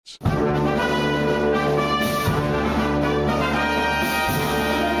Our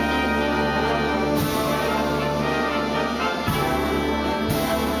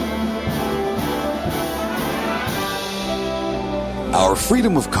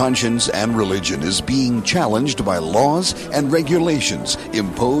freedom of conscience and religion is being challenged by laws and regulations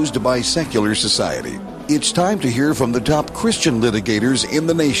imposed by secular society. It's time to hear from the top Christian litigators in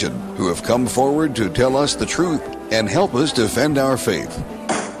the nation who have come forward to tell us the truth and help us defend our faith.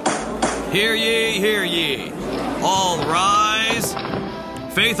 Hear ye, hear ye. All rise.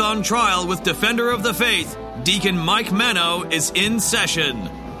 Faith on Trial with Defender of the Faith, Deacon Mike Mano, is in session.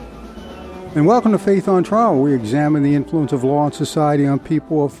 And welcome to Faith on Trial. We examine the influence of law and society on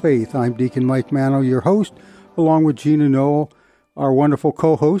people of faith. I'm Deacon Mike Mano, your host, along with Gina Noel, our wonderful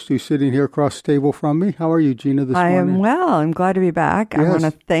co-host, who's sitting here across the table from me. How are you, Gina, this morning? I am well. I'm glad to be back. Yes. I want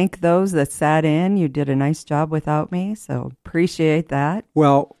to thank those that sat in. You did a nice job without me, so appreciate that.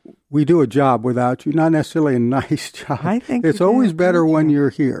 Well, we do a job without you, not necessarily a nice job. I think it's always better when you're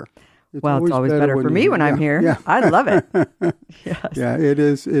here. It's always better for me when I'm here. Yeah. I love it. Yes. Yeah, it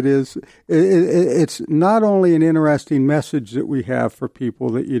is. It's not only an interesting message that we have for people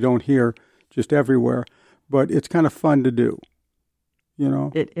that you don't hear just everywhere, but it's kind of fun to do. You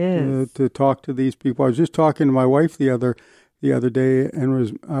know, it is to talk to these people. I was just talking to my wife the other day,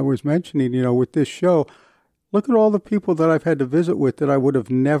 and I was mentioning, you know, with this show, look at all the people that I've had to visit with that I would have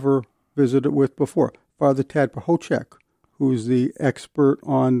never visited with before. Father Tad Prohochek, who's the expert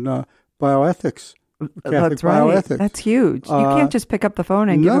on bioethics, Catholic That's right. Bioethics. That's huge. You can't just pick up the phone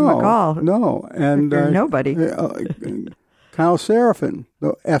and give him a call. No, and nobody. Kyle Seraphin,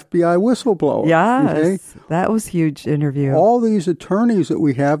 the FBI whistleblower. Yes, okay? That was a huge interview. All these attorneys that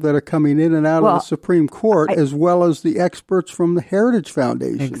we have that are coming in and out of the Supreme Court, as well as the experts from the Heritage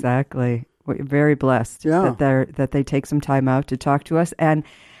Foundation. Exactly. We're very blessed that they take some time out to talk to us. And,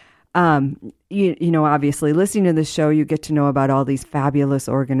 you know, obviously, listening to the show, you get to know about all these fabulous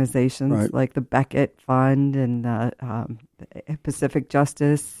organizations like the Beckett Fund and the Pacific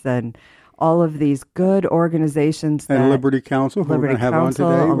Justice and all of these good organizations. And Liberty Counsel, who we're going to have on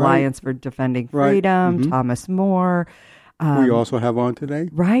today. Alliance for Defending Freedom, Mm-hmm. Thomas More. We also have on today.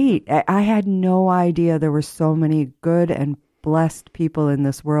 Right. I had no idea there were so many good and blessed people in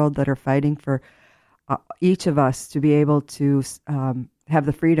this world that are fighting for each of us to be able to have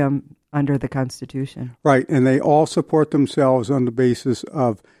the freedom under the Constitution. Right. And they all support themselves on the basis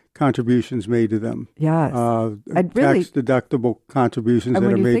of contributions made to them. Yes. Tax-deductible contributions that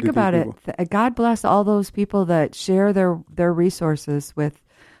are made to people. And when you think about it, God bless all those people that share their resources with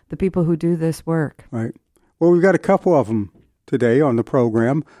the people who do this work. Right. Well, we've got a couple of them today on the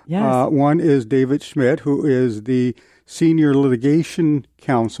program. Yes. One is David Schmid, who is the Senior Litigation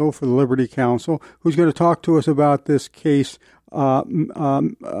Counsel for the Liberty Counsel, who's going to talk to us about this case,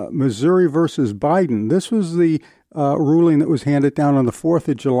 Missouri versus Biden. This was the ruling that was handed down on the 4th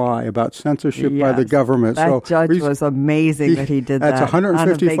of July about censorship by the government. That judge was amazing that he did that. That's a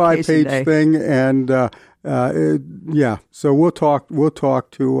 155-page thing, and So we'll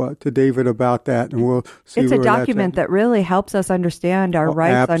talk to David about that, and we'll see. It's a document that really helps us understand our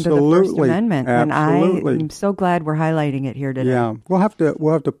rights under the First Amendment, and I am so glad we're highlighting it here today. Yeah, we'll have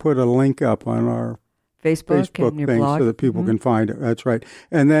to put a link up on our Facebook and thing blog. So that people can find it. That's right.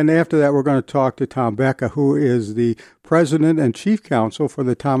 And then after that, we're going to talk to Tom Brejcha, who is the president and chief counsel for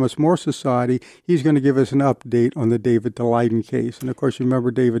the Thomas More Society. He's going to give us an update on the David Daleiden case. And of course, you remember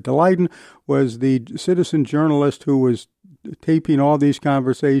David Daleiden was the citizen journalist who was taping all these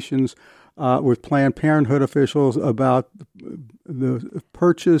conversations with Planned Parenthood officials about the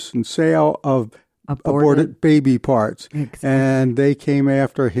purchase and sale of aborted baby parts. Exactly. And they came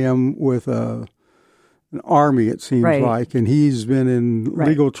after him with an army, it seems like, and he's been in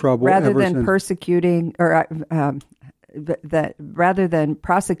legal trouble rather than prosecuting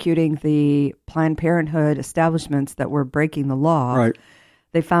the Planned Parenthood establishments that were breaking the law. Right.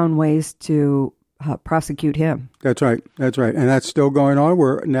 They found ways to prosecute him. That's right, and that's still going on.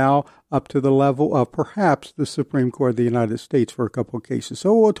 We're now up to the level of perhaps the Supreme Court of the United States for a couple of cases.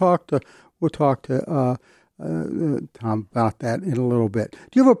 So we'll talk to Tom about that in a little bit.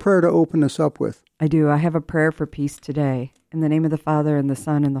 Do you have a prayer to open us up with? I do. I have a prayer for peace today. In the name of the Father, and the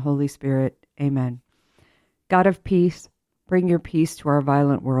Son, and the Holy Spirit. Amen. God of peace, bring your peace to our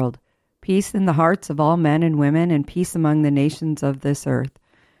violent world. Peace in the hearts of all men and women, and peace among the nations of this earth.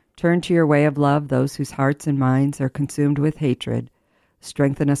 Turn to your way of love those whose hearts and minds are consumed with hatred.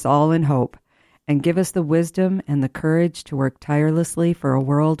 Strengthen us all in hope, and give us the wisdom and the courage to work tirelessly for a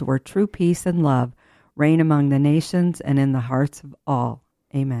world where true peace and love reign among the nations and in the hearts of all.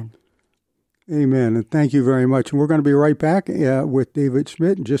 Amen. Amen. And thank you very much. And we're going to be right back with David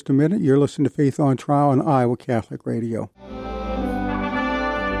Schmid in just a minute. You're listening to Faith on Trial on Iowa Catholic Radio.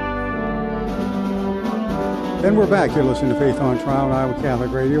 And we're back. You're listening to Faith on Trial on Iowa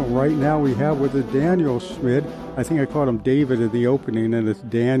Catholic Radio. And right now we have with us Daniel Schmid. I think I called him David at the opening, and it's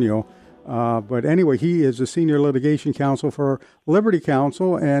Daniel. But anyway, he is the Senior Litigation Counsel for Liberty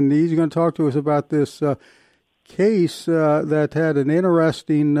Counsel, and he's going to talk to us about this case that had an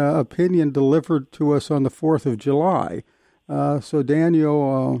interesting opinion delivered to us on the 4th of July. So,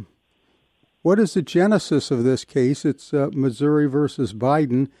 Daniel, what is the genesis of this case? It's Missouri versus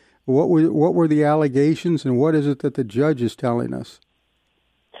Biden. What were the allegations, and what is it that the judge is telling us?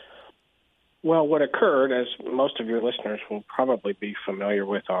 Well, what occurred, as most of your listeners will probably be familiar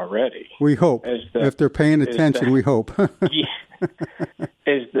with already. We hope. If they're paying attention, we hope.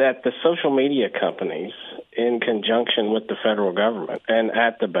 Is that the social media companies, in conjunction with the federal government and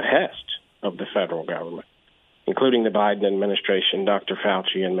at the behest of the federal government, including the Biden administration, Dr.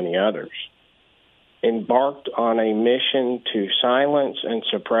 Fauci, and many others, embarked on a mission to silence and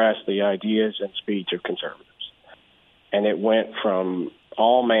suppress the ideas and speech of conservatives. And it went from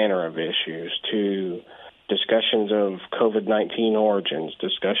all manner of issues to discussions of COVID-19 origins,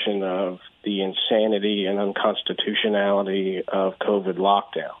 discussion of the insanity and unconstitutionality of COVID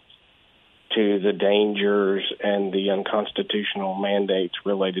lockdowns, to the dangers and the unconstitutional mandates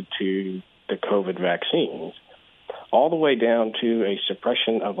related to the COVID vaccines, all the way down to a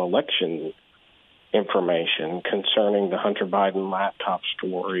suppression of election information concerning the Hunter Biden laptop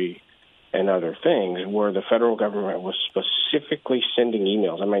story and other things, where the federal government was specifically sending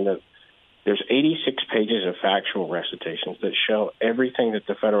emails. I mean, there's 86 pages of factual recitations that show everything that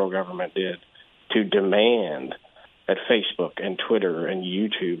the federal government did to demand that Facebook and Twitter and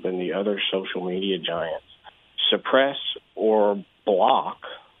YouTube and the other social media giants suppress or block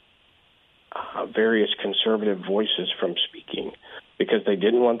various conservative voices from speaking because they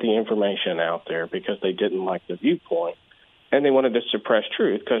didn't want the information out there, because they didn't like the viewpoint, and they wanted to suppress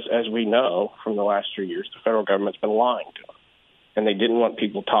truth because, as we know from the last 3 years, the federal government's been lying to them, and they didn't want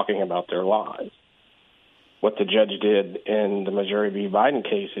people talking about their lies. What the judge did in the Missouri v. Biden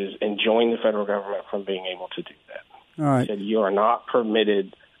case is enjoin the federal government from being able to do that. All right. He said you are not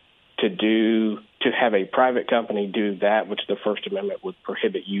permitted to have a private company do that which the First Amendment would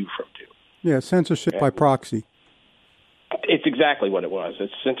prohibit you from doing. Yeah, censorship by proxy. It's exactly what it was.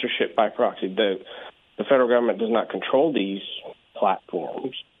 It's censorship by proxy. The federal government does not control these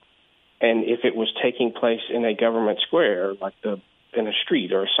platforms, and if it was taking place in a government square, like in a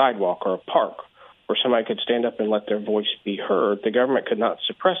street or a sidewalk or a park, where somebody could stand up and let their voice be heard, the government could not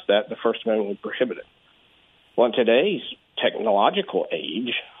suppress that. The First Amendment would prohibit it. Well, in today's technological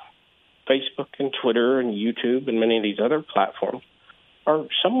age, Facebook and Twitter and YouTube and many of these other platforms are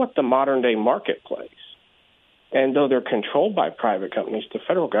somewhat the modern-day marketplace. And though they're controlled by private companies, the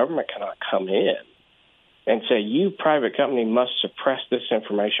federal government cannot come in and say, you, private company, must suppress this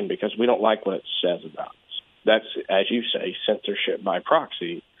information because we don't like what it says about us. That's, as you say, censorship by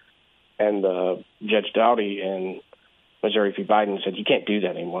proxy. And Judge Daleiden in Missouri v. Biden said, you can't do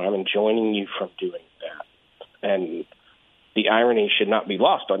that anymore. I'm enjoining you from doing that. And the irony should not be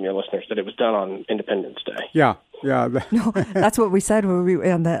lost on your listeners that it was done on Independence Day. Yeah. No, that's what we said when we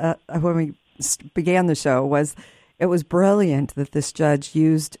began the show. It was brilliant that this judge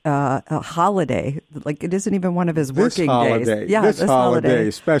used a holiday, like it isn't even one of his working days. Yeah, this holiday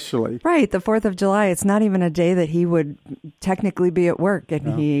especially. Right, the 4th of July. It's not even a day that he would technically be at work,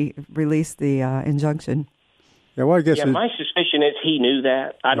 and he released the injunction. Yeah, well, I guess. Yeah, my suspicion is he knew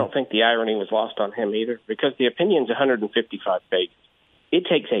that. I don't think the irony was lost on him either, because the opinion's 155 pages. It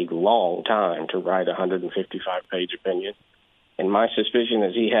takes a long time to write a 155-page opinion. And my suspicion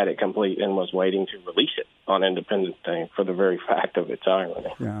is he had it complete and was waiting to release it on Independence Day for the very fact of its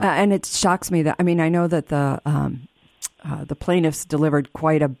irony. Yeah. And it shocks me that, I know that the plaintiffs delivered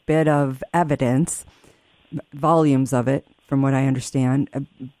quite a bit of evidence, volumes of it, from what I understand.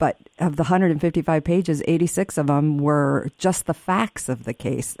 But of the 155 pages, 86 of them were just the facts of the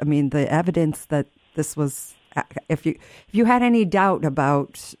case. The evidence that this was, if you had any doubt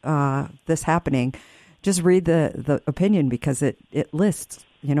about this happening, just read the opinion, because it lists,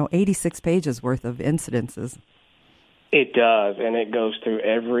 86 pages worth of incidences. It does, and it goes through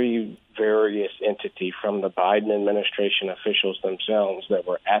every various entity from the Biden administration officials themselves that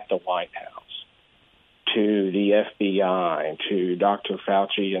were at the White House to the FBI, to Dr.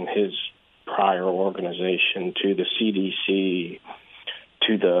 Fauci and his prior organization, to the CDC,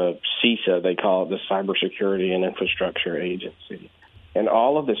 to the CISA, they call it the Cybersecurity and Infrastructure Agency. And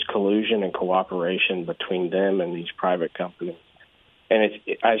all of this collusion and cooperation between them and these private companies And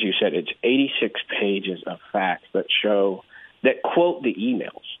it's, as you said, it's 86 pages of facts that quote the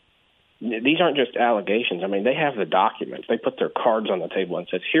emails. These aren't just allegations. I mean, they have the documents. They put their cards on the table and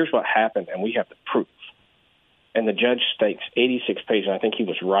says, here's what happened, and we have the proof. And the judge states 86 pages, and I think he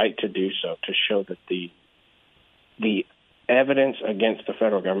was right to do so, to show that the evidence against the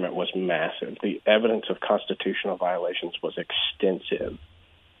federal government was massive. The evidence of constitutional violations was extensive.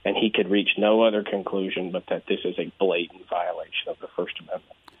 And he could reach no other conclusion but that this is a blatant violation of the First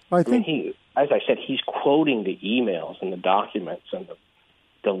Amendment. I mean, as I said, he's quoting the emails and the documents and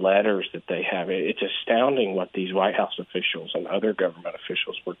the letters that they have. It's astounding what these White House officials and other government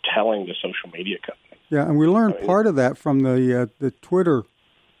officials were telling the social media companies. Yeah, and we learned part of that from the Twitter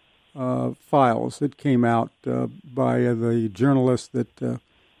files that came out by the journalist that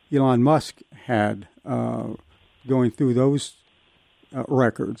Elon Musk had going through those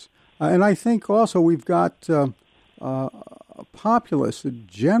records. And I think also we've got a populace that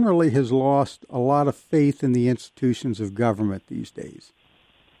generally has lost a lot of faith in the institutions of government these days.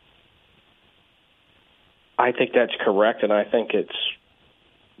 I think that's correct, and I think it's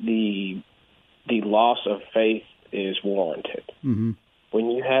the loss of faith is warranted. Mm-hmm.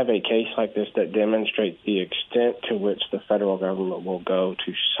 When you have a case like this that demonstrates the extent to which the federal government will go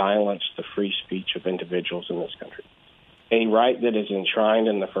to silence the free speech of individuals in this country, a right that is enshrined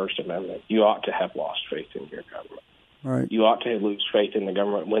in the First Amendment, you ought to have lost faith in your government. Right. You ought to lose faith in the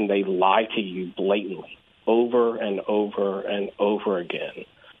government when they lie to you blatantly over and over and over again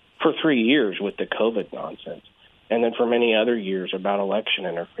for 3 years with the COVID nonsense, and then for many other years about election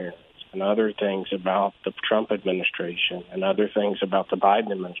interference and other things about the Trump administration and other things about the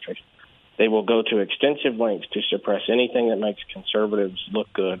Biden administration. They will go to extensive lengths to suppress anything that makes conservatives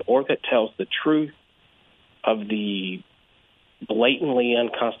look good or that tells the truth of the blatantly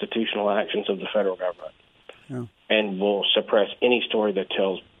unconstitutional actions of the federal government, and will suppress any story that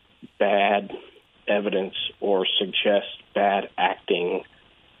tells bad evidence or suggests bad acting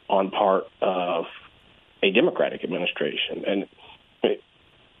on part of a Democratic administration. And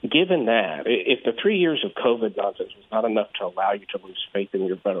given that, if the 3 years of COVID nonsense was not enough to allow you to lose faith in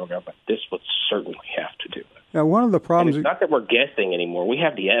your federal government, this would certainly have to do it. Now, one of the problems... And it's not that we're guessing anymore. We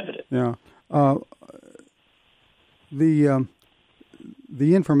have the evidence. Yeah.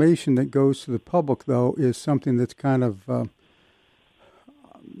 The information that goes to the public, though, is something that's kind of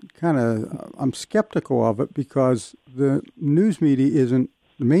I'm skeptical of it because the news media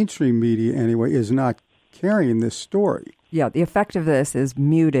the mainstream media anyway, is not carrying this story. Yeah, the effect of this is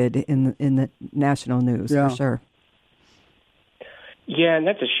muted in the national news, for sure. Yeah, and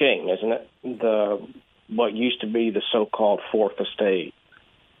that's a shame, isn't it? What used to be the so-called Fourth Estate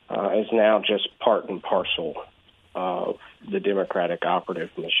is now just part and parcel of the Democratic operative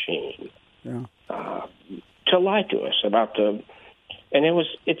machine to lie to us about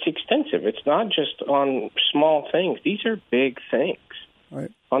it's extensive. It's not just on small things. These are big things. Right.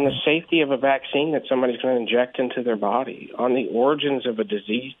 On the safety of a vaccine that somebody's going to inject into their body, on the origins of a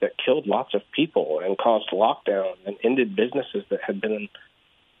disease that killed lots of people and caused lockdown and ended businesses that had been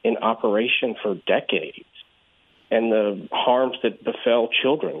in operation for decades, and the harms that befell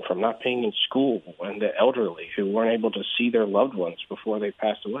children from not being in school and the elderly who weren't able to see their loved ones before they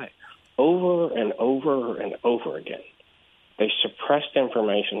passed away. Over and over and over again, they suppressed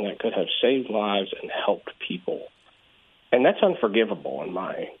information that could have saved lives and helped people. And that's unforgivable, in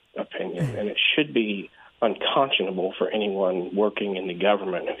my opinion, and it should be unconscionable for anyone working in the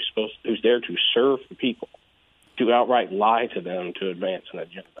government who's there to serve the people, to outright lie to them to advance an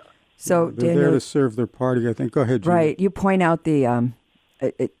agenda. So they're there to serve their party, I think. Go ahead, Jim. Right. You point out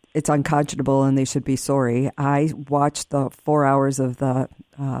it's unconscionable and they should be sorry. I watched the 4 hours of the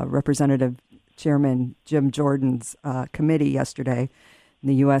Representative Chairman Jim Jordan's committee yesterday in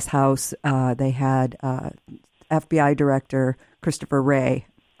the U.S. House. They had FBI Director Christopher Wray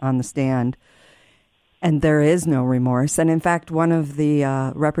on the stand, and there is no remorse. And in fact, one of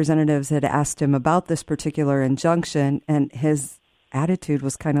the representatives had asked him about this particular injunction, and his attitude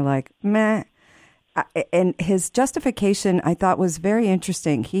was kind of like, meh. And his justification, I thought, was very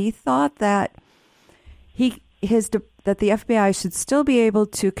interesting. He thought that that the FBI should still be able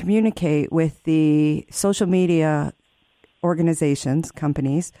to communicate with the social media organizations,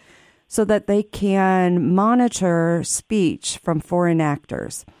 companies, so that they can monitor speech from foreign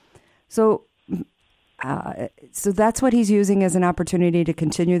actors. So that's what he's using as an opportunity to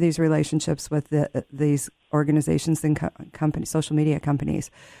continue these relationships with these organizations and companies, social media companies.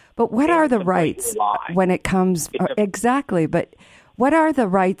 But what are the rights when it comes exactly? But what are the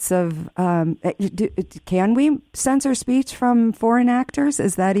rights of? Can we censor speech from foreign actors?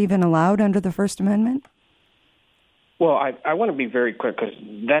 Is that even allowed under the First Amendment? Well, I want to be very clear because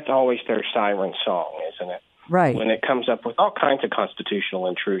that's always their siren song, isn't it? Right. When it comes up with all kinds of constitutional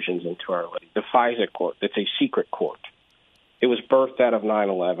intrusions into our liberty. The FISA court, that's a secret court. It was birthed out of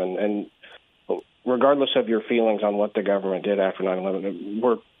 9/11, and regardless of your feelings on what the government did after 9/11,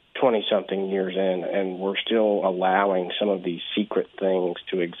 we're 20-something years in, and we're still allowing some of these secret things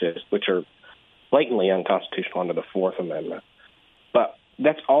to exist, which are blatantly unconstitutional under the Fourth Amendment. But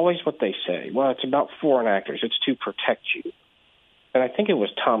that's always what they say. Well, it's about foreign actors. It's to protect you. And I think it was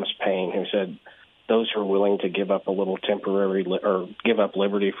Thomas Paine who said, those who are willing to give up a little temporary or give up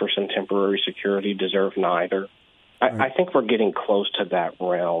liberty for some temporary security deserve neither. I think we're getting close to that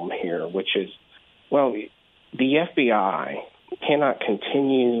realm here, which is, well, the FBI cannot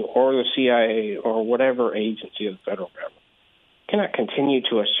continue, or the CIA, or whatever agency of the federal government, cannot continue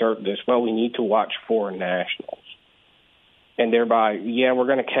to assert this, well, we need to watch foreign nationals. And thereby, yeah, we're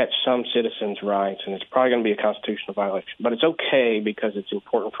going to catch some citizens' rights, and it's probably going to be a constitutional violation. But it's okay because it's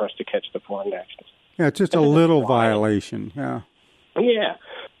important for us to catch the foreign nationals. Yeah, it's just a little violation, yeah. Yeah,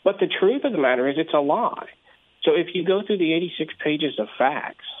 but the truth of the matter is it's a lie. So if you go through the 86 pages of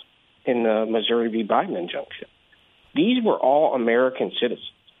facts in the Missouri v. Biden injunction, these were all American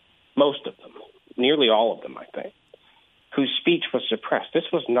citizens, most of them, nearly all of them, I think, whose speech was suppressed. This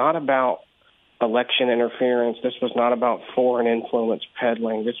was not about election interference. This was not about foreign influence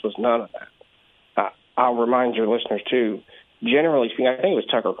peddling. This was none of that. I'll remind your listeners, too, generally speaking, I think it was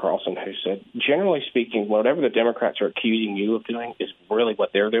Tucker Carlson who said, generally speaking, whatever the Democrats are accusing you of doing is really what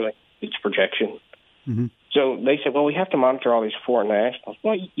they're doing. It's projection. Mm-hmm. So they said, well, we have to monitor all these foreign nationals.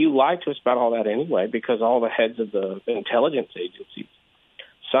 Well, you lied to us about all that anyway, because all the heads of the intelligence agencies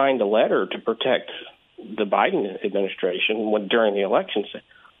signed a letter to protect the Biden administration during the election, saying,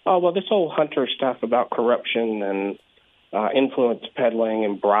 oh, well, this whole Hunter stuff about corruption and influence peddling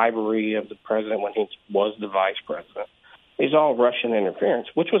and bribery of the president when he was the vice president is all Russian interference,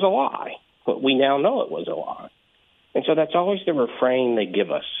 which was a lie. But we now know it was a lie. And so that's always the refrain they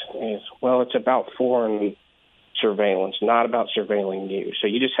give us is, well, it's about foreign surveillance, not about surveilling you. So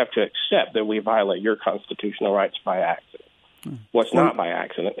you just have to accept that we violate your constitutional rights by accident. Well, it's not by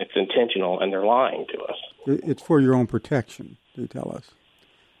accident. It's intentional, and they're lying to us. It's for your own protection, they tell us.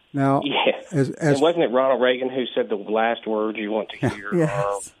 Now, yes. And wasn't it Ronald Reagan who said the last words you want to hear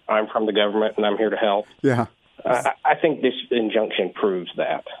yes. are, I'm from the government and I'm here to help? Yeah. I think this injunction proves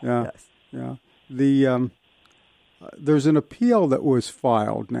that. Yeah. Yes. Yeah. There's an appeal that was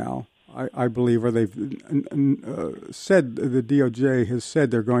filed now, I believe, or they've said, the DOJ has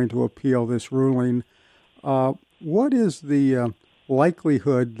said they're going to appeal this ruling. What is the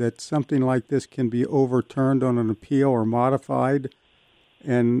likelihood that something like this can be overturned on an appeal or modified?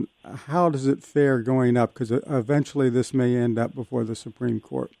 And how does it fare going up? Because eventually this may end up before the Supreme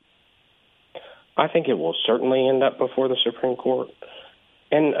Court. I think it will certainly end up before the Supreme Court.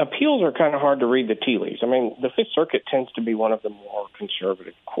 And appeals are kind of hard to read the tea leaves. I mean, the Fifth Circuit tends to be one of the more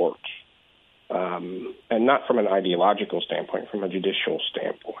conservative courts, and not from an ideological standpoint, from a judicial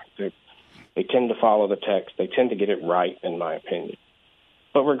standpoint. They tend to follow the text. They tend to get it right, in my opinion.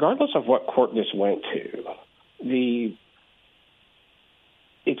 But regardless of what court this went to,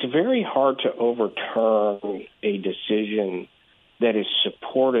 it's very hard to overturn a decision that is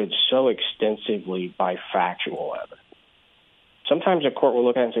supported so extensively by factual evidence. Sometimes a court will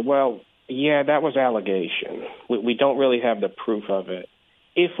look at it and say, well, yeah, that was allegation. We don't really have the proof of it.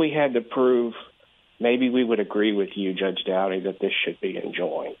 If we had the proof, maybe we would agree with you, Judge Dowdy, that this should be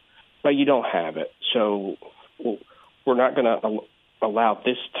enjoined. But you don't have it. So we're not going to allow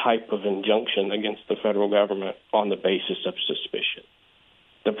this type of injunction against the federal government on the basis of suspicion.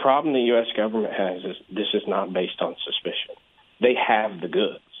 The problem the U.S. government has is this is not based on suspicion. They have the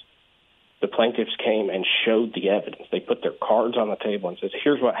goods. The plaintiffs came and showed the evidence. They put their cards on the table and says,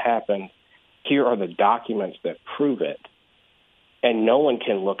 here's what happened. Here are the documents that prove it. And no one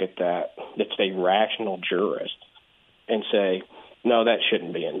can look at that that's a rational jurist and say, no, that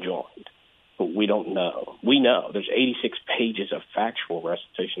shouldn't be enjoined. But we don't know. We know. There's 86 pages of factual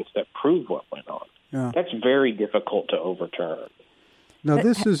recitations that prove what went on. Yeah. That's very difficult to overturn. Now,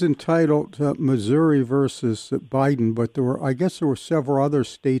 this is entitled Missouri versus Biden, but I guess there were several other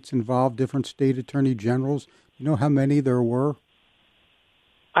states involved, different state attorney generals. You know how many there were?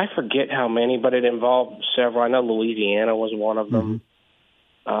 I forget how many, but it involved several. I know Louisiana was one of them.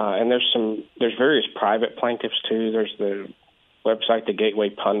 Mm-hmm. And there's various private plaintiffs, too. There's the website, The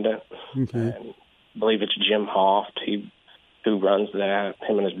Gateway Pundit. Okay. And I believe it's Jim Hoft who runs that,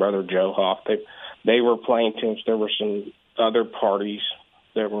 him and his brother Joe Hoft. They were plaintiffs. There were some other parties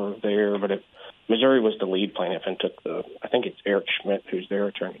that were there, but Missouri was the lead plaintiff and I think it's Eric Schmid, who's their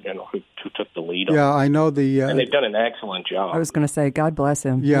attorney general, who took the lead on it. Yeah, I know and they've done an excellent job. I was going to say, God bless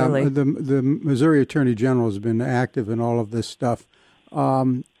him. Yeah, really. the Missouri Attorney General has been active in all of this stuff.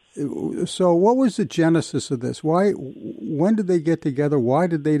 So what was the genesis of this? When did they get together? Why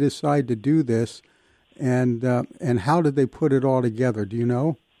did they decide to do this? And how did they put it all together? Do you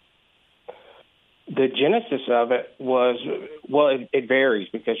know? The genesis of it was, it varies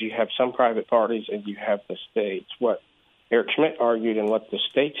because you have some private parties and you have the states. What Eric Schmid argued and what the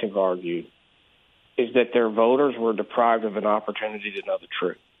states have argued is that their voters were deprived of an opportunity to know the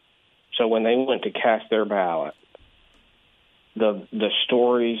truth. So when they went to cast their ballot, the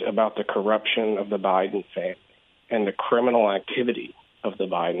stories about the corruption of the Biden family and the criminal activity of the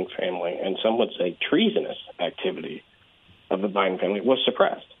Biden family, and some would say treasonous activity of the Biden family, was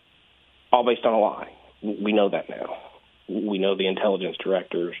suppressed, all based on a lie. We know that now. We know the intelligence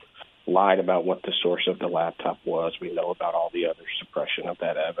directors lied about what the source of the laptop was. We know about all the other suppression of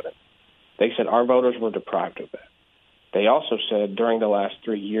that evidence. They said our voters were deprived of that. They also said during the last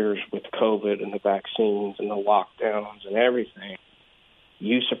 3 years with COVID and the vaccines and the lockdowns and everything,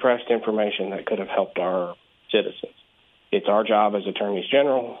 you suppressed information that could have helped our citizens. It's our job as attorneys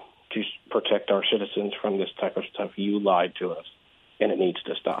general to protect our citizens from this type of stuff. You lied to us, and it needs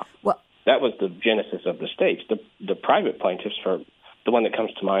to stop. Well, that was the genesis of the states. The private plaintiffs, the one that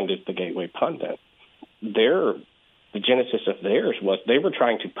comes to mind is the Gateway Pundit. The genesis of theirs was they were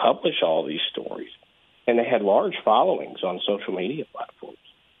trying to publish all these stories, and they had large followings on social media platforms.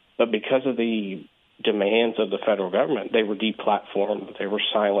 But because of the demands of the federal government, they were deplatformed, they were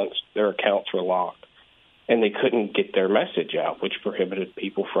silenced, their accounts were locked, and they couldn't get their message out, which prohibited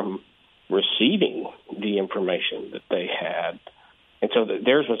people from receiving the information that they had. And so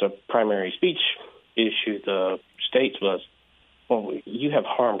theirs was a primary speech issue. The states was, well, you have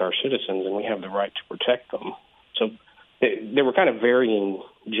harmed our citizens, and we have the right to protect them. So they were kind of varying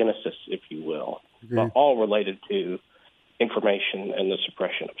genesis, if you will, but all related to information and the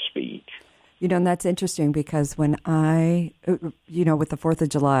suppression of speech. You know, and that's interesting because when with the 4th of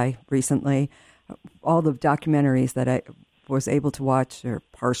July recently, all the documentaries that I was able to watch or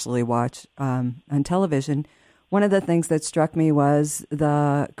partially watch on television, one of the things that struck me was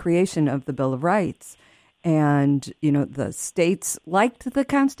the creation of the Bill of Rights. And, the states liked the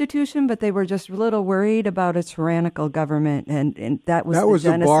Constitution, but they were just a little worried about a tyrannical government. And that was the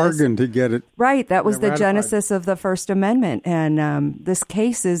genesis. A bargain to get it. Right. That was the ratified. Genesis of the First Amendment. And this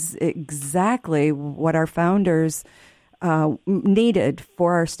case is exactly what our founders needed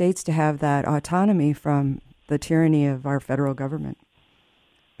for our states to have that autonomy from the tyranny of our federal government.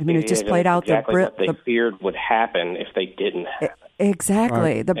 I mean, it just played out exactly what they feared would happen if they didn't have it.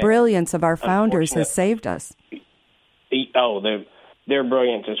 Exactly. Right. The brilliance of our founders has saved us. Their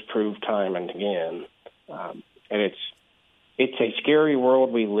brilliance is proved time and again. And it's a scary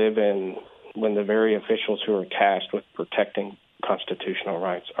world we live in when the very officials who are tasked with protecting constitutional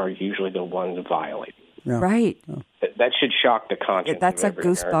rights are usually the ones violating. Yeah. Right. That should shock the conscience. That's of a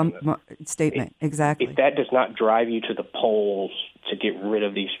goosebump statement. Exactly. If that does not drive you to the polls to get rid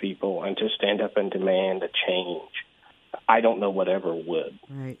of these people and to stand up and demand a change, I don't know whatever would.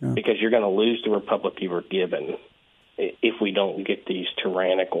 Right. Yeah. Because you're going to lose the republic you were given if we don't get these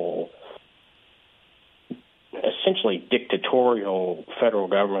tyrannical, essentially dictatorial federal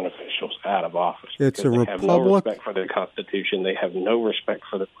government officials out of office. It's a they republic. have no respect for the Constitution. They have no respect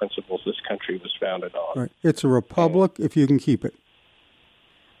for the principles this country was founded on. Right. It's a republic if you can keep it.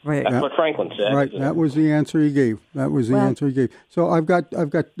 Right. That's what Franklin said. Right. That was the answer he gave. Answer he gave. So I've got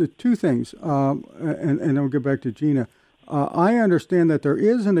the two things, and I'll get back to Gina. I understand that there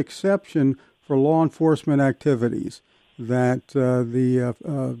is an exception for law enforcement activities that the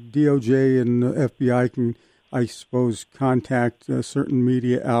DOJ and the FBI can, I suppose, contact certain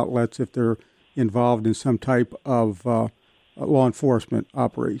media outlets if they're involved in some type of law enforcement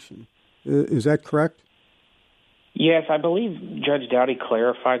operation. Is that correct? Yes, I believe Judge Dowdy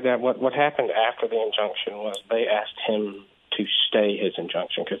clarified that. What happened after the injunction was they asked him to stay his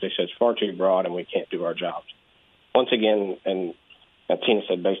injunction because they said it's far too broad and we can't do our jobs. Once again, and Tina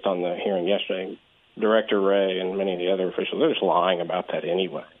said based on the hearing yesterday, Director Ray and many of the other officials, they're just lying about that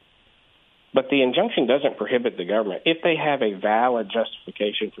anyway. But the injunction doesn't prohibit the government. If they have a valid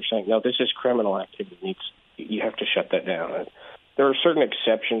justification for saying, no, this is criminal activity, you have to shut that down. There are certain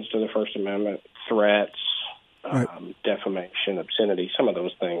exceptions to the First Amendment, threats, defamation, obscenity, some of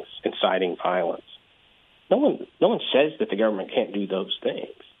those things, inciting violence. No one says that the government can't do those things.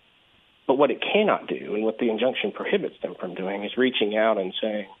 But what it cannot do, and what the injunction prohibits them from doing, is reaching out and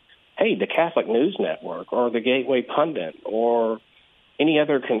saying, hey, the Catholic News Network or the Gateway Pundit or any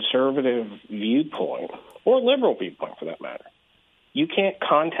other conservative viewpoint, or liberal viewpoint for that matter, you can't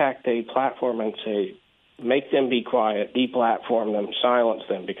contact a platform and say, make them be quiet, deplatform them, silence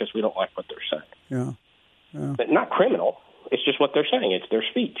them because we don't like what they're saying. Yeah. But not criminal. It's just what they're saying. It's their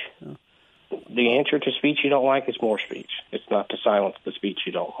speech. Yeah. The answer to speech you don't like is more speech. It's not to silence the speech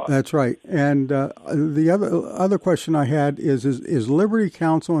you don't like. That's right. And the other question I had is Liberty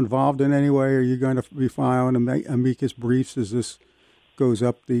Counsel involved in any way? Are you going to be filing amicus briefs as this goes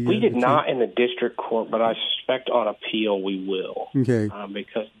up the... We did not in the district court, but I suspect on appeal we will. Okay.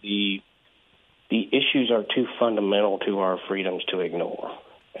 Because the issues are too fundamental to our freedoms to ignore.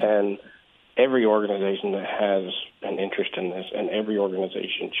 And every organization that has an interest in this, and every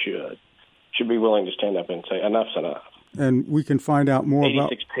organization should be willing to stand up and say, enough's enough. And we can find out more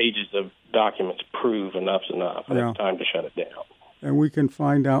 86 pages of documents prove enough's enough, and it's time to shut it down. And we can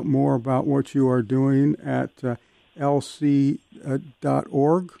find out more about what you are doing at lc.org.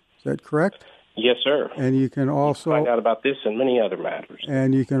 Is that correct? Yes, sir. And you can also find out about this and many other matters.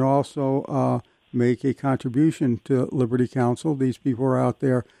 And you can also make a contribution to Liberty Counsel. These people are out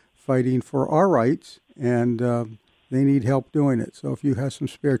there fighting for our rights, and they need help doing it. So if you have some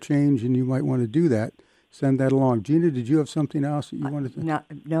spare change and you might want to do that, send that along. Gina, did you have something else that you wanted to?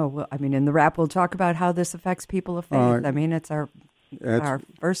 No. Well, I mean, in the wrap, we'll talk about how this affects people of faith. I mean, it's our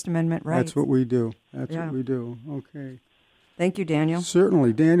First Amendment rights. That's what we do. What we do. Okay. Thank you, Daniel.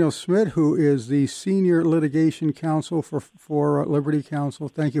 Certainly. Daniel Schmid, who is the Senior Litigation Counsel for Liberty Counsel.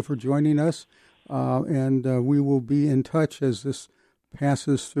 Thank you for joining us. And we will be in touch as this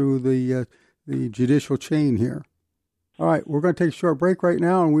passes through the judicial chain here. All right, we're going to take a short break right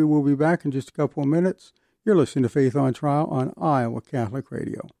now, and we will be back in just a couple of minutes. You're listening to Faith on Trial on Iowa Catholic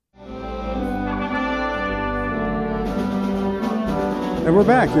Radio. And we're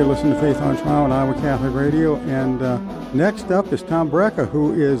back. You're listening to Faith on Trial on Iowa Catholic Radio. And next up is Tom Brejcha,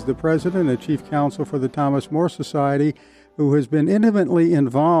 who is the president and chief counsel for the Thomas More Society, who has been intimately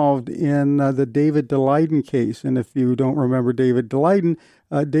involved in the David Daleiden case. And if you don't remember David Daleiden,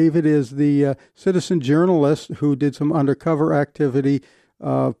 David is the citizen journalist who did some undercover activity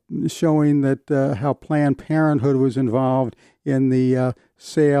showing that how Planned Parenthood was involved in the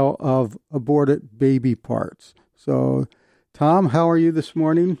sale of aborted baby parts. So, Tom, how are you this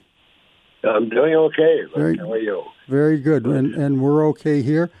morning? I'm doing okay. How are you? Very good, and we're okay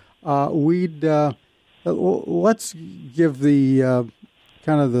here. Let's give the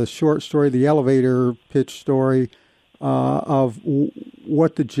kind of the short story, the elevator pitch story of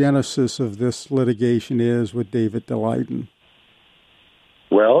what the genesis of this litigation is with David Daleiden.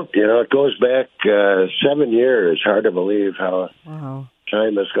 Well, it goes back 7 years. Hard to believe how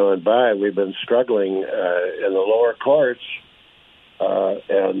time has gone by. We've been struggling in the lower courts,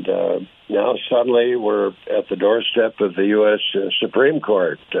 and now suddenly we're at the doorstep of the U.S. Supreme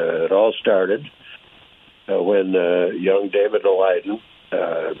Court. It all started when young David Daleiden,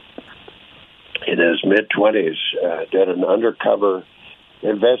 in his mid-20s, did an undercover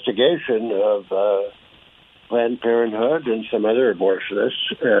investigation of Planned Parenthood and some other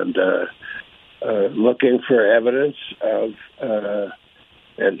abortionists, and looking for evidence of,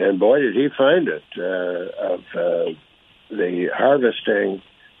 and boy, did he find it, of the harvesting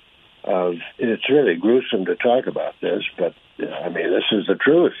of, it's really gruesome to talk about this, but, I mean, this is the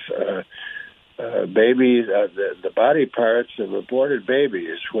truth. Babies, the body parts of aborted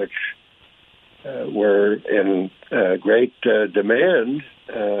babies, which were in great demand,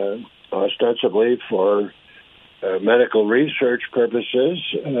 ostensibly for medical research purposes,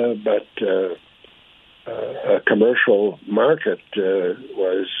 but a commercial market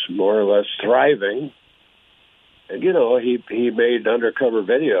was more or less thriving. And, he made undercover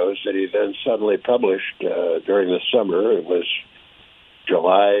videos that he then suddenly published during the summer. It was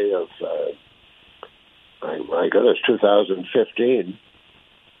July of, my goodness, 2015.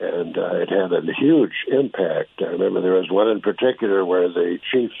 And it had a huge impact. I remember there was one in particular where the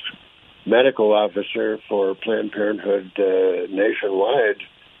chief medical officer for Planned Parenthood nationwide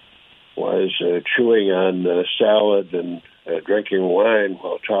was chewing on salad and drinking wine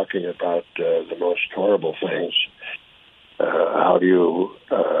while talking about the most horrible things. How do you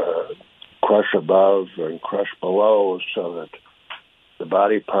crush above and crush below so that the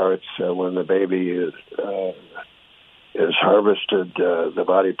body parts, when the baby is harvested, the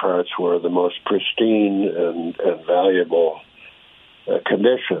body parts were the most pristine and valuable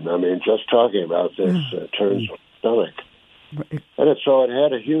condition. I mean, just talking about this turns my stomach. And so it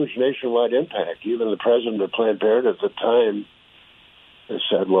had a huge nationwide impact. Even the president of Planned Parenthood at the time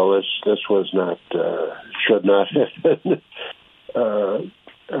said, well, this was not, should not have been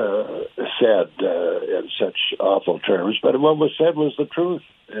said in such awful terms, but what was said was the truth.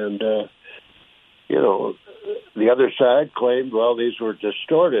 And, the other side claimed, well, these were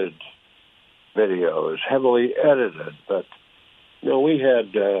distorted videos, heavily edited. But, we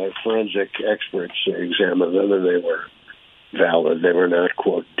had forensic experts examine them, and they were valid. They were not,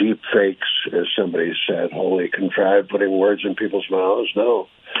 quote, deep fakes, as somebody said, wholly contrived, putting words in people's mouths. No,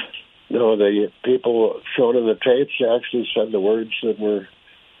 the people shown in the tapes actually said the words that were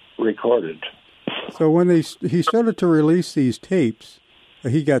recorded. So when he started to release these tapes,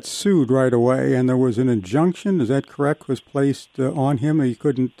 he got sued right away, and there was an injunction, is that correct, was placed on him? He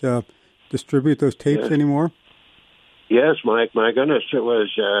couldn't distribute those tapes anymore? Yes, Mike. My goodness, it was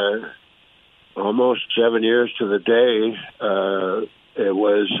almost 7 years to the day. It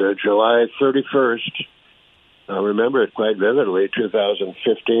was July 31st. I remember it quite vividly,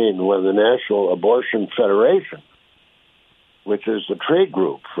 2015, when the National Abortion Federation, which is the trade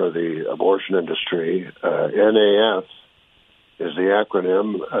group for the abortion industry, NAF is the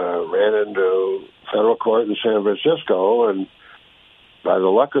acronym, ran into federal court in San Francisco, and by the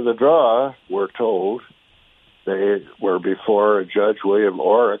luck of the draw, we're told, they were before Judge William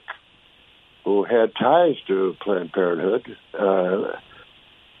Orrick, who had ties to Planned Parenthood.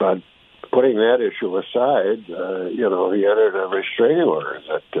 But putting that issue aside, he entered a restraining order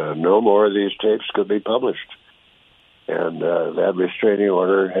that no more of these tapes could be published. And that restraining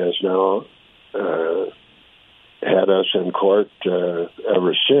order has now had us in court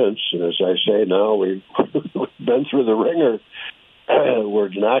ever since. And as I say now, we've been through the ringer. We're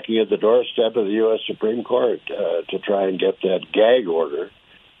knocking at the doorstep of the U.S. Supreme Court to try and get that gag order,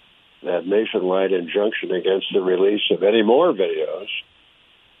 that nationwide injunction against the release of any more videos,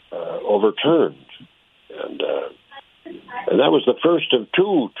 overturned. And that was the first of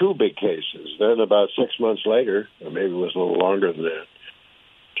two big cases. Then about 6 months later, or maybe it was a little longer than that,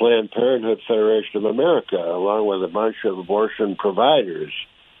 Planned Parenthood Federation of America, along with a bunch of abortion providers,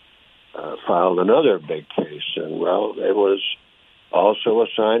 filed another big case. And, well, it was also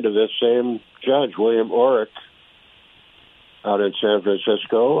assigned to this same judge, William Orrick, out in San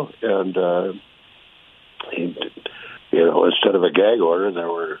Francisco. And, instead of a gag order, there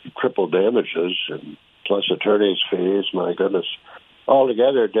were triple damages and plus attorney's fees. My goodness.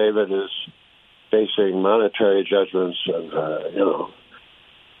 Altogether, David is facing monetary judgments of,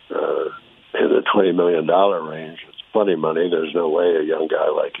 in the $20 million range. It's plenty of money. There's no way a young guy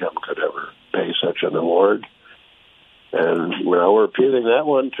like him could ever pay such an award. And we're appealing that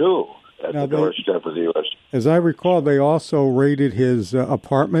one, too, at the doorstep of the U.S. As I recall, they also raided his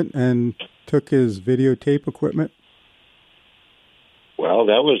apartment and took his videotape equipment. Well,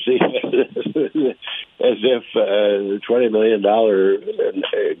 that was as if the $20 million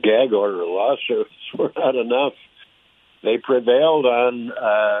gag order lawsuits were not enough. They prevailed on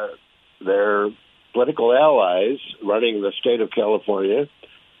their political allies running the state of California,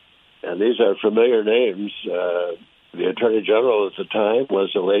 and these are familiar names. The Attorney General at the time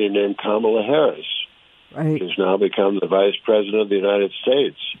was a lady named Kamala Harris. Right. She's now become the Vice President of the United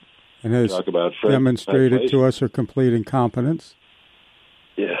States. And has Talk about demonstrated to us her complete incompetence.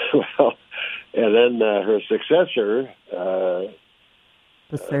 Yeah, well, and then her successor,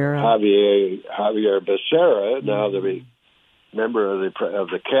 Javier Becerra, now the member of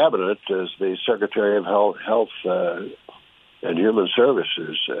the cabinet, is the Secretary of Health and Human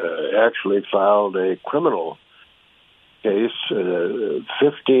Services, actually filed a criminal case,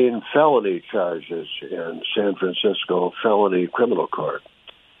 15 felony charges in San Francisco felony criminal court.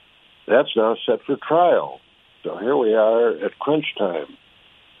 That's now set for trial. So here we are at crunch time.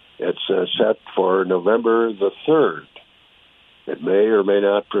 It's set for November the 3rd. It may or may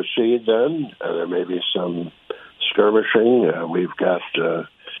not proceed then. There may be some skirmishing. We've got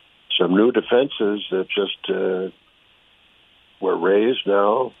some new defenses that just were raised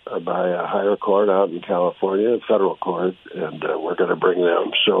now by a higher court out in California, a federal court, and we're going to bring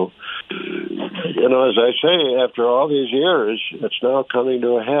them. So, as I say, after all these years, it's now coming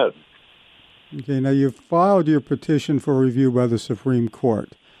to a head. Okay, now you've filed your petition for review by the Supreme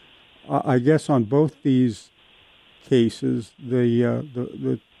Court. I guess on both these cases,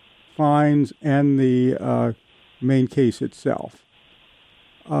 the fines and the main case itself.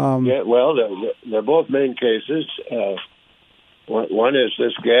 They're both main cases. One is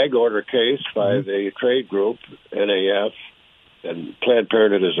this gag order case by the trade group, NAF, and Planned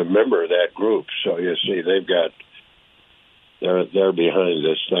Parenthood is a member of that group. So you see, they're behind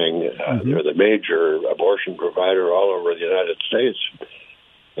this thing. They're the major abortion provider all over the United States.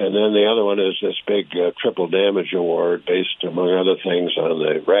 And then the other one is this big triple damage award based, among other things, on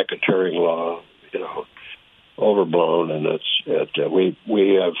the racketeering law, overblown, and we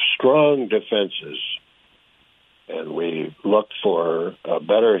have strong defenses, and we look for a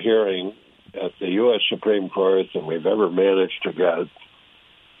better hearing at the U.S. Supreme Court than we've ever managed to get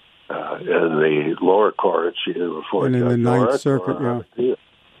in the lower courts, either before and in the Ninth Circuit, the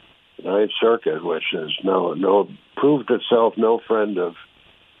Ninth Circuit, which has proved itself no friend of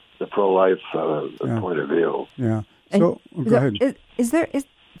the pro-life point of view. Yeah. So go ahead. Is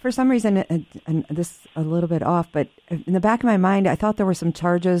for some reason, and this a little bit off, but in the back of my mind, I thought there were some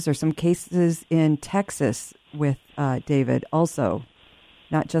charges or some cases in Texas with David also,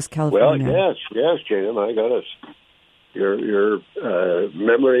 not just California. Well, yes, Jim, I got it. Your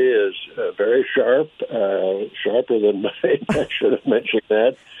memory is very sharp, sharper than mine. I should have mentioned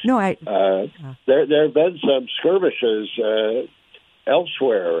that. No, there have been some skirmishes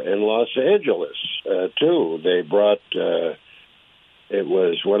elsewhere in Los Angeles too. They brought. It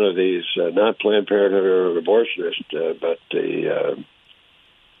was one of these, not Planned Parenthood or abortionist, but the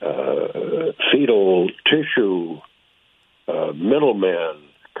fetal tissue middleman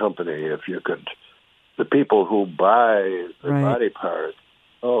company, if you could. The people who buy the body parts,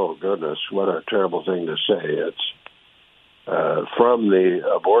 oh, goodness, what a terrible thing to say. It's from the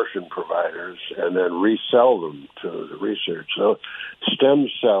abortion providers and then resell them to the research. So Stem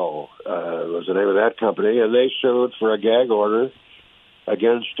Cell was the name of that company, and they sued for a gag order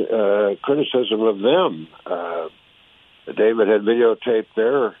against criticism of them. David had videotaped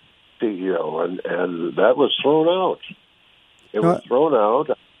their CEO, and that was thrown out. It was thrown out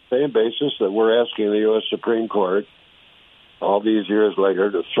on the same basis that we're asking the U.S. Supreme Court all these years later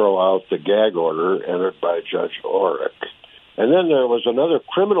to throw out the gag order entered by Judge Orrick. And then there was another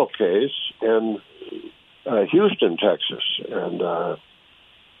criminal case in Houston, Texas. And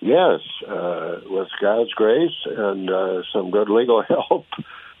yes, with God's grace and some good legal help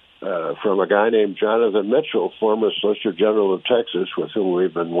from a guy named Jonathan Mitchell, former Solicitor General of Texas, with whom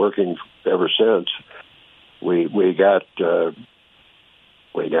we've been working ever since, we got that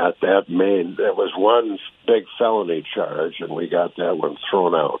there was one big felony charge, and we got that one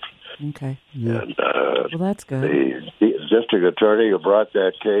thrown out. Okay. Yeah. And, well, that's good. The district attorney who brought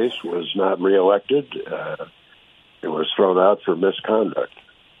that case was not reelected. It was thrown out for misconduct.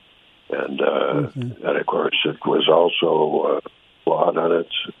 And of course, it was also flawed on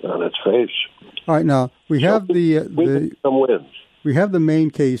its face. All right, now we have some wins. We have the main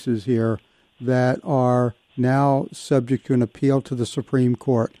cases here that are now subject to an appeal to the Supreme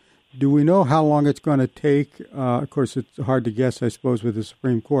Court. Do we know how long it's going to take? Of course, it's hard to guess, I suppose, with the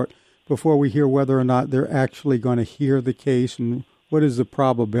Supreme Court, before we hear whether or not they're actually going to hear the case, and what is the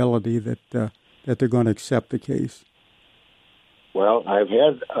probability that they're going to accept the case? Well, I've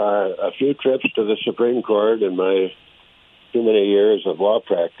had a few trips to the Supreme Court in my too many years of law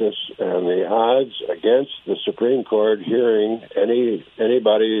practice, and the odds against the Supreme Court hearing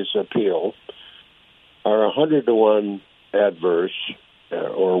anybody's appeal are 100 to 1 adverse,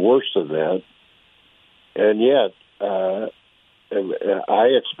 or worse than that. And yet, I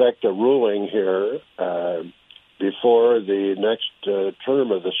expect a ruling here before the next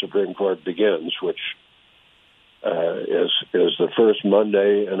term of the Supreme Court begins, which is the first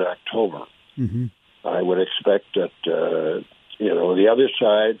Monday in October. Mm-hmm. I would expect that, the other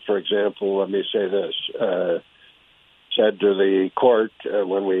side, for example, let me say this, said to the court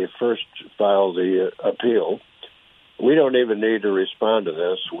when we first filed the appeal, we don't even need to respond to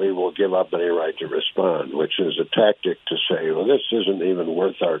this. We will give up any right to respond, which is a tactic to say, well, this isn't even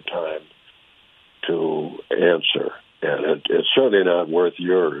worth our time to answer. And it's certainly not worth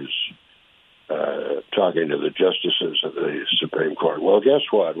yours talking to the justices of the Supreme Court. Well, guess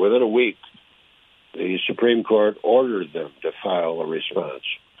what? Within a week, the Supreme Court ordered them to file a response.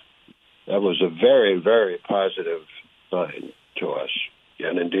 That was a very, very positive sign to us,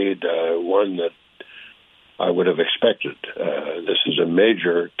 and indeed one that I would have expected. This is a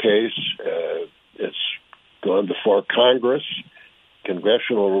major case. It's gone before Congress.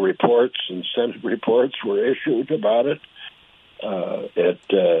 Congressional reports and Senate reports were issued about it. It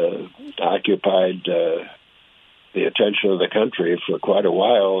occupied the attention of the country for quite a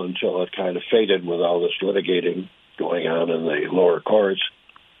while until it kind of faded with all this litigating going on in the lower courts.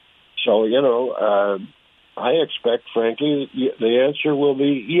 So, I expect, frankly, the answer will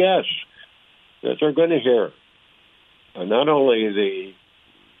be yes, that they're going to hear not only the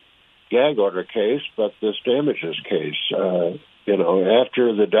gag order case, but this damages case.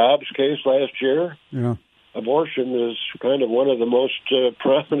 After the Dobbs case last year, abortion is kind of one of the most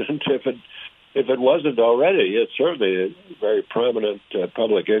prominent, if it wasn't already, it's certainly a very prominent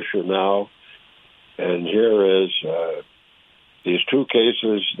public issue now. And here is these two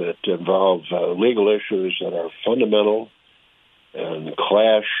cases that involve legal issues that are fundamental and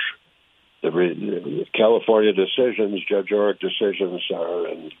clash. The California decisions, Judge Orrick decisions, are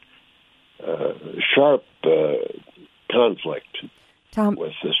in sharp conflict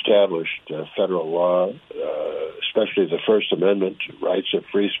with established federal law, especially the First Amendment, rights of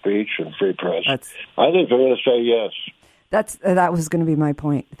free speech and free press. I think they're going to say yes. That was going to be my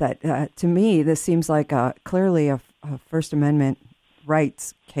point. That to me, this seems like clearly a First Amendment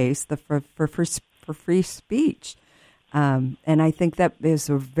rights case for free speech. And I think that is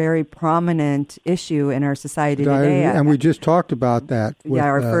a very prominent issue in our society today. And we just talked about that with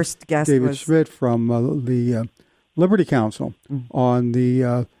our first guest David was Schmid from the Liberty Counsel on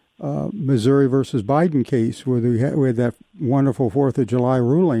the Missouri versus Biden case, where we had that wonderful 4th of July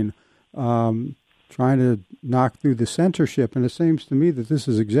ruling trying to knock through the censorship. And it seems to me that this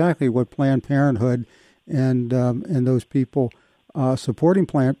is exactly what Planned Parenthood and those people supporting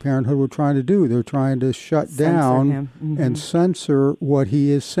Planned Parenthood were trying to do. They're trying to shut down and censor what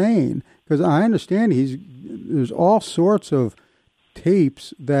he is saying. Because I understand there's all sorts of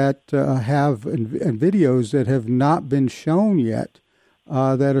tapes that have and videos that have not been shown yet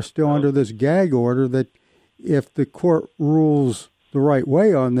that are still under this gag order that, if the court rules the right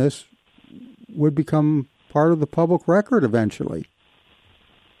way on this, would become part of the public record eventually.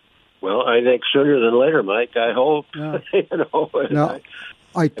 Well, I think sooner than later, Mike. I hope. Yeah.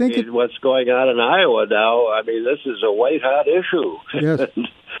 I think what's going on in Iowa now. I mean, this is a white hot issue. Yes.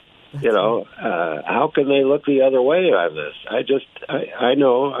 How can they look the other way on this? I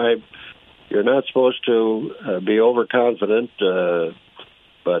know you're not supposed to be overconfident,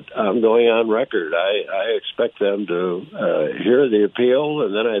 but I'm going on record. I expect them to hear the appeal,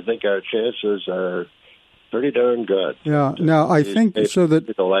 and then I think our chances are pretty darn good. Yeah. Now, I think so that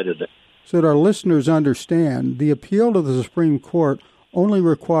our listeners understand, the appeal to the Supreme Court only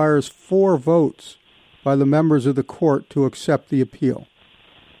requires 4 votes by the members of the court to accept the appeal.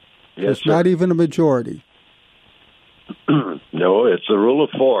 Yes, it's not even a majority. No, it's the rule of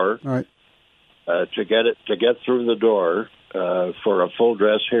 4. All right. To get through the door for a full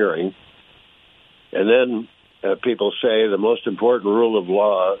dress hearing, and then people say the most important rule of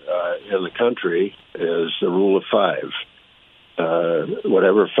law in the country is the rule of 5.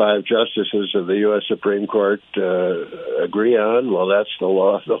 Whatever 5 justices of the U.S. Supreme Court agree on, well, that's the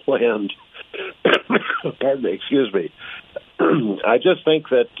law of the land. Pardon me, excuse me. I just think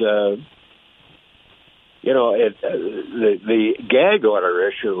that, the gag order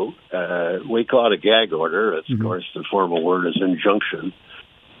issue, we call it a gag order. It's, of course, the formal word is injunction.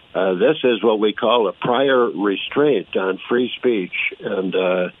 This is what we call a prior restraint on free speech. And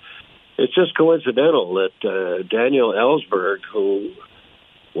it's just coincidental that Daniel Ellsberg, who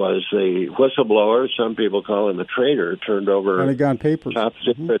was the whistleblower, some people call him the traitor, turned over Pentagon Papers. Top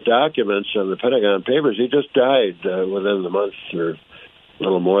secret documents on the Pentagon Papers. He just died within the month, or a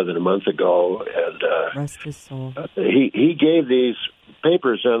little more than a month ago. And rest his soul. He gave these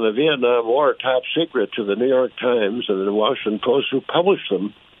papers on the Vietnam War top secret to the New York Times and the Washington Post, who published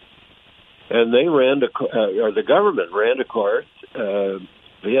them. And they the government ran to court.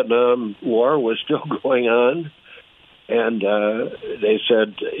 Vietnam War was still going on. And they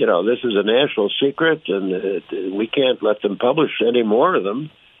said, this is a national secret, and we can't let them publish any more of them.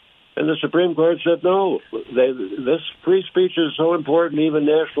 And the Supreme Court said, no, this free speech is so important, even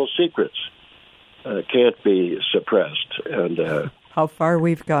national secrets can't be suppressed. And how far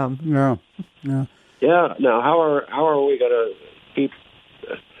we've come. Yeah. Yeah. Now, how are we going to keep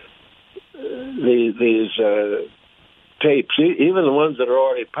these tapes, even the ones that are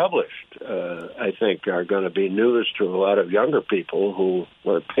already published, I think are going to be news to a lot of younger people who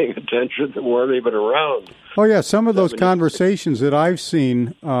weren't paying attention, that weren't even around. Oh, yeah. Some of those conversations that I've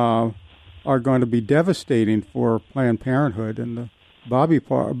seen are going to be devastating for Planned Parenthood and the body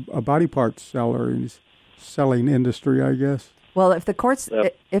part selling industry, I guess. Well,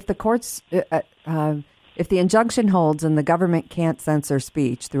 if the injunction holds and the government can't censor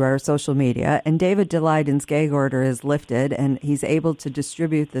speech through our social media, and David Daleiden's gag order is lifted and he's able to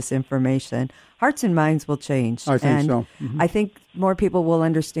distribute this information, hearts and minds will change. I think so. I think more people will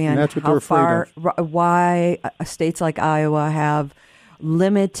understand why states like Iowa have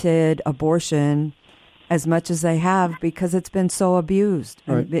limited abortion as much as they have, because it's been so abused.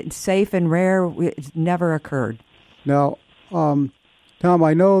 Right. It's safe and rare. It's never occurred. Now, Tom,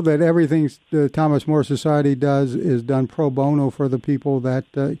 I know that everything the Thomas More Society does is done pro bono for the people that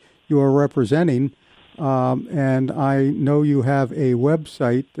you are representing, and I know you have a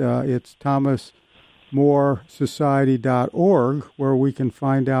website. It's thomasmoresociety.org, where we can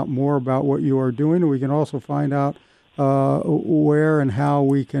find out more about what you are doing, and we can also find out where and how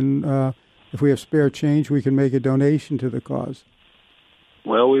we can, if we have spare change, we can make a donation to the cause.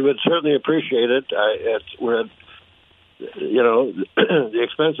 Well, we would certainly appreciate it. The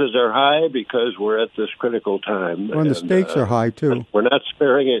expenses are high because we're at this critical time. Well, and the stakes are high, too. We're not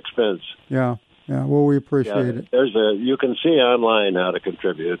sparing expense. Yeah. Well, we appreciate it. You can see online how to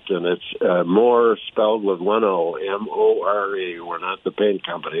contribute, and it's More spelled with one O, M-O-R-E. We're not the paint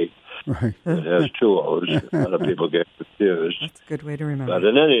company. Right. It has two O's. A lot of people get confused. That's a good way to remember. But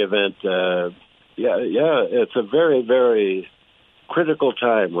in any event, it's a very, very critical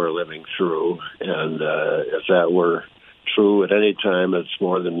time we're living through, and if that were true at any time, it's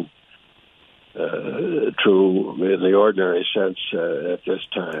more than true in the ordinary sense at this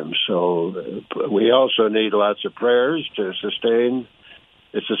time. So we also need lots of prayers to sustain.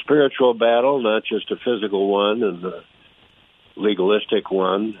 It's a spiritual battle, not just a physical one and a legalistic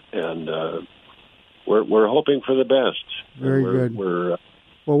one, and we're hoping for the best. Very good. We're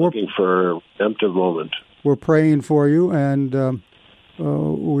looking for a redemptive moment. We're praying for you, and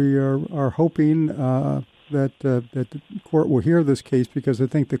we are hoping that the court will hear this case, because I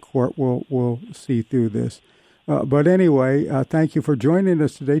think the court will see through this. But anyway, thank you for joining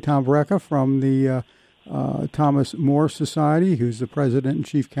us today, Tom Brejcha from the Thomas More Society, who's the president and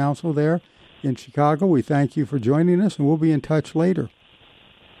chief counsel there in Chicago. We thank you for joining us, and we'll be in touch later.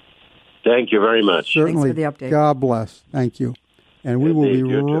 Thank you very much. Certainly. Thanks for the update. God bless. Thank you. And we will be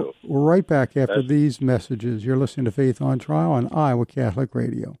we're right back after these messages. You're listening to Faith on Trial on Iowa Catholic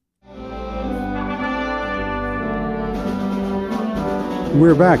Radio.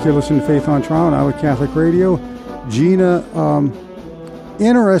 We're back. You're listening to Faith on Trial on Iowa Catholic Radio. Gina,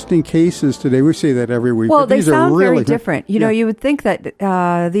 interesting cases today. We say that every week. Well, they sound really very different. You know, you would think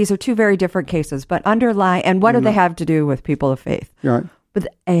that these are two very different cases, but underlying, and what do they have to do with people of faith? Right. But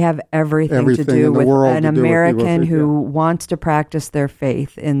they have everything to do with an American who wants to practice their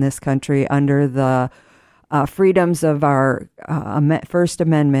faith in this country under the freedoms of our First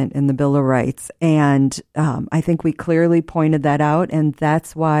Amendment in the Bill of Rights. And I think we clearly pointed that out, and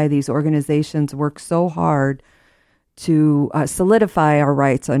that's why these organizations work so hard to solidify our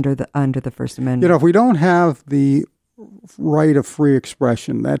rights under the First Amendment. You know, if we don't have the right of free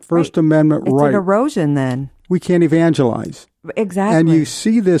expression, that First Amendment right, it's an erosion then. We can't evangelize. Exactly. And you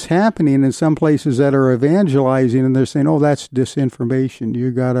see this happening in some places that are evangelizing, and they're saying, oh, that's disinformation. You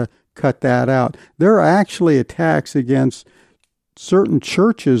got to cut that out. There are actually attacks against certain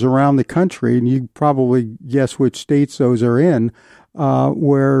churches around the country, and you probably guess which states those are in,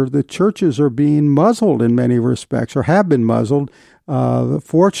 where the churches are being muzzled in many respects, or have been muzzled.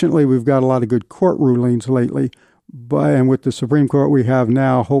 Fortunately, we've got a lot of good court rulings lately, and with the Supreme Court we have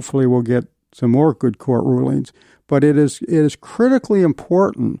now, hopefully we'll get some more good court rulings. But it is critically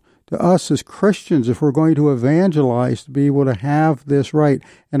important to us as Christians, if we're going to evangelize, to be able to have this right,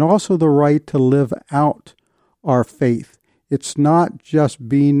 and also the right to live out our faith. It's not just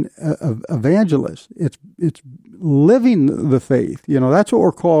being evangelists. It's living the faith. You know, that's what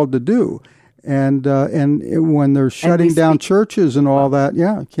we're called to do. And when they're shutting down churches and all that,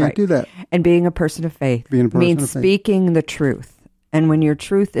 can't do that. And being a person of faith means speaking the truth. And when your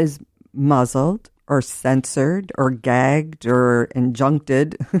truth is muzzled or censored or gagged or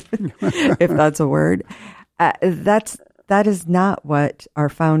injuncted, if that's a word, that is not what our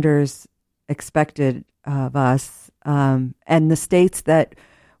founders expected of us, and the states that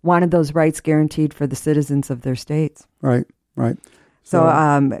wanted those rights guaranteed for the citizens of their states. Right.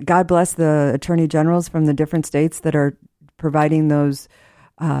 So God bless the attorney generals from the different states that are providing those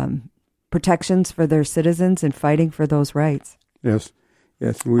protections for their citizens and fighting for those rights. Yes,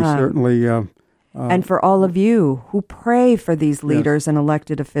 we certainly... and for all of you who pray for these leaders and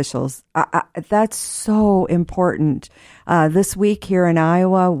elected officials, that's so important. This week here in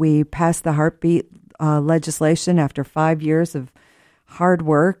Iowa, we passed the heartbeat legislation after 5 years of hard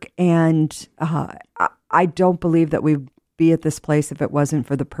work, and I don't believe that we'd be at this place if it wasn't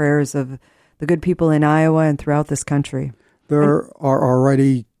for the prayers of the good people in Iowa and throughout this country. There are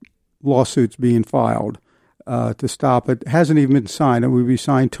already lawsuits being filed to stop it. It hasn't even been signed. It will be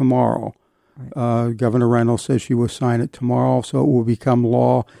signed tomorrow. Right. Governor Reynolds says she will sign it tomorrow, so it will become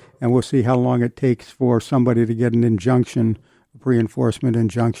law, and we'll see how long it takes for somebody to get an injunction, a pre-enforcement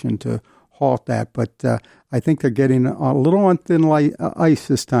injunction to halt that. But I think they're getting a little on thin ice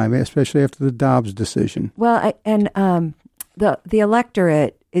this time, especially after the Dobbs decision. Well, the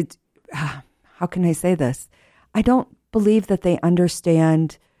electorate, how can I say this? I don't believe that they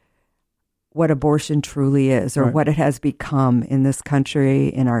understand what abortion truly is, or what it has become in this country,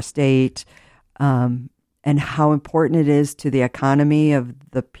 in our state, and how important it is to the economy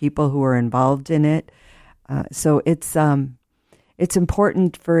of the people who are involved in it. So it's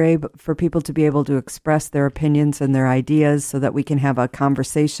important for people to be able to express their opinions and their ideas so that we can have a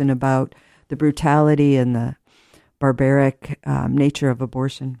conversation about the brutality and the barbaric nature of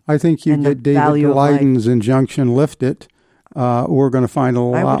abortion. I think you get David Daleiden's injunction lifted. We're going to find a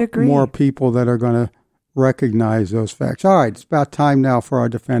lot more people that are going to recognize those facts. All right, it's about time now for our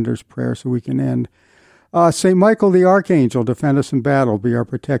Defender's Prayer so we can end. St. Michael the Archangel, defend us in battle, be our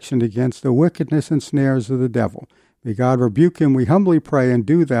protection against the wickedness and snares of the devil. May God rebuke him, we humbly pray, and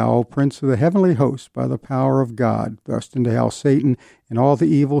do thou, O Prince of the heavenly host, by the power of God, thrust into hell Satan and all the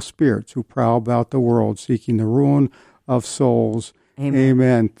evil spirits who prowl about the world, seeking the ruin of souls.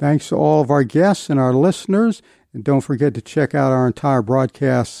 Amen. Thanks to all of our guests and our listeners. And don't forget to check out our entire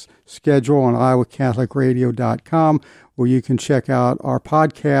broadcast schedule on iowacatholicradio.com, where you can check out our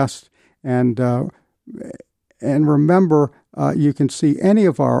podcast. And remember, you can see any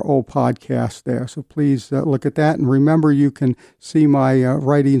of our old podcasts there. So please look at that. And remember, you can see my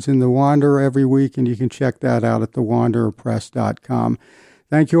writings in The Wanderer every week, and you can check that out at thewandererpress.com.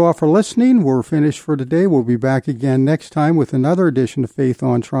 Thank you all for listening. We're finished for today. We'll be back again next time with another edition of Faith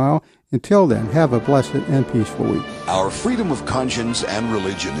on Trial. Until then, have a blessed and peaceful week. Our freedom of conscience and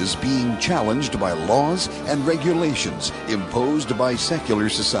religion is being challenged by laws and regulations imposed by secular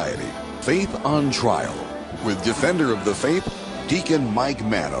society. Faith on Trial with Defender of the Faith, Deacon Mike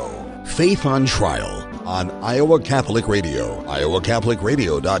Mano. Faith on Trial on Iowa Catholic Radio,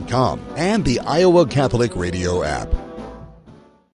 iowacatholicradio.com, and the Iowa Catholic Radio app.